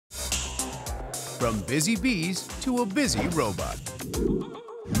From busy bees to a busy robot.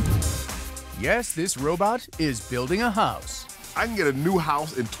 Yes, this robot is building a house. I can get a new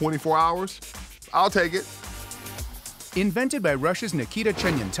house in 24 hours. I'll take it. Invented by Russia's Nikita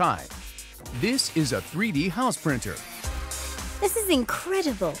Chenyantai, this is a 3D house printer. This is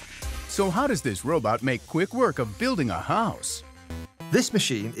incredible. So how does this robot make quick work of building a house? This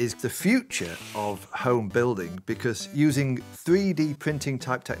machine is the future of home building because using 3D printing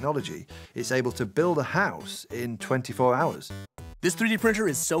type technology, it's able to build a house in 24 hours. This 3D printer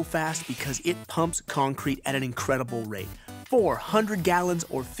is so fast because it pumps concrete at an incredible rate. 400 gallons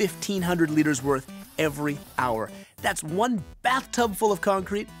or 1,500 liters worth every hour. That's one bathtub full of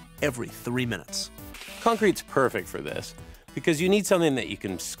concrete every 3 minutes. Concrete's perfect for this because you need something that you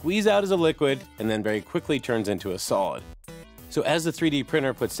can squeeze out as a liquid and then very quickly turns into a solid. So as the 3D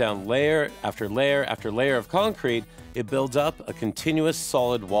printer puts down layer after layer after layer of concrete, it builds up a continuous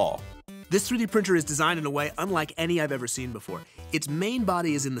solid wall. This 3D printer is designed in a way unlike any I've ever seen before. Its main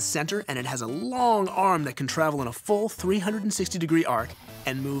body is in the center and it has a long arm that can travel in a full 360-degree arc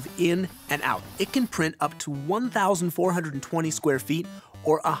and move in and out. It can print up to 1,420 square feet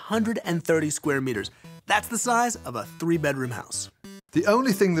or 130 square meters. That's the size of a 3-bedroom house. The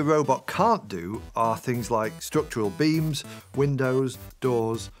only thing the robot can't do are things like structural beams, windows,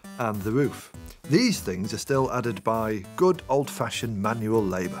 doors, and the roof. These things are still added by good old-fashioned manual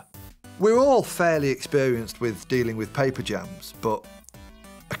labour. We're all fairly experienced with dealing with paper jams, but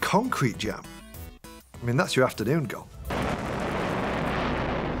a concrete jam? I mean, that's your afternoon gone.